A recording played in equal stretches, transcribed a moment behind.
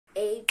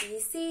A, B,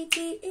 C,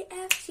 D, E,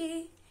 F,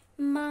 G.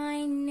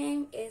 My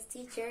name is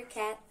Teacher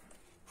Kat.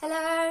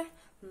 Hello,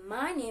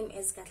 my name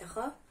is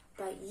Katlego,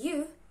 but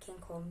you can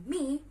call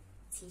me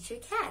Teacher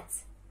Kat.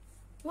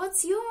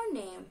 What's your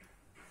name?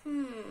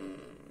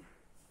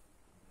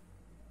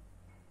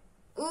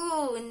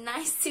 Ooh,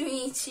 nice to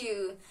meet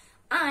you.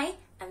 I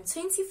am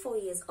 24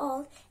 years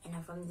old and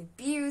I'm from the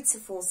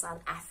beautiful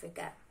South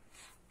Africa.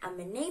 I'm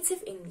a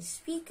native English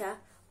speaker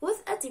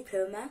with a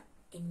diploma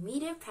in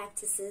media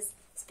practices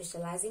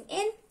specializing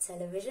in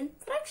television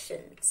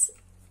productions.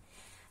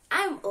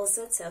 I'm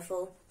also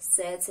TOEFL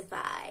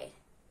certified.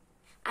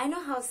 I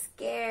know how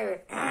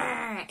scared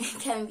it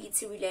can be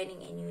to be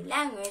learning a new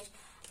language.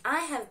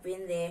 I have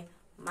been there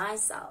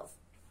myself.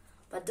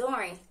 But don't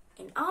worry,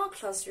 in our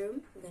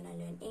classroom, we're going to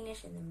learn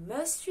English in the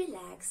most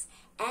relaxed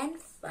and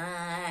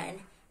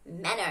fun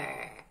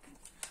manner.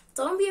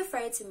 Don't be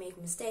afraid to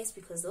make mistakes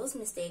because those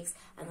mistakes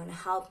are going to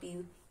help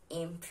you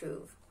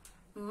improve.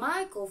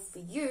 My goal for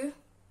you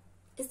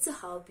is to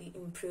help you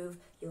improve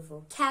your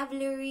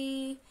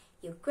vocabulary,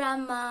 your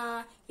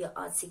grammar, your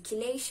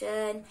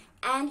articulation,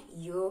 and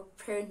your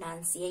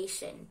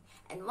pronunciation.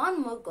 And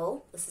one more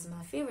goal, this is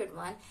my favorite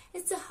one,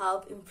 is to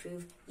help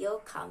improve your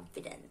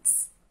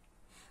confidence.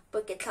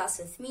 Book a class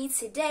with me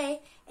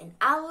today and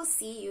I will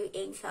see you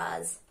in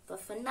class.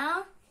 But for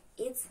now,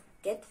 it's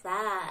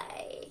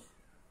goodbye.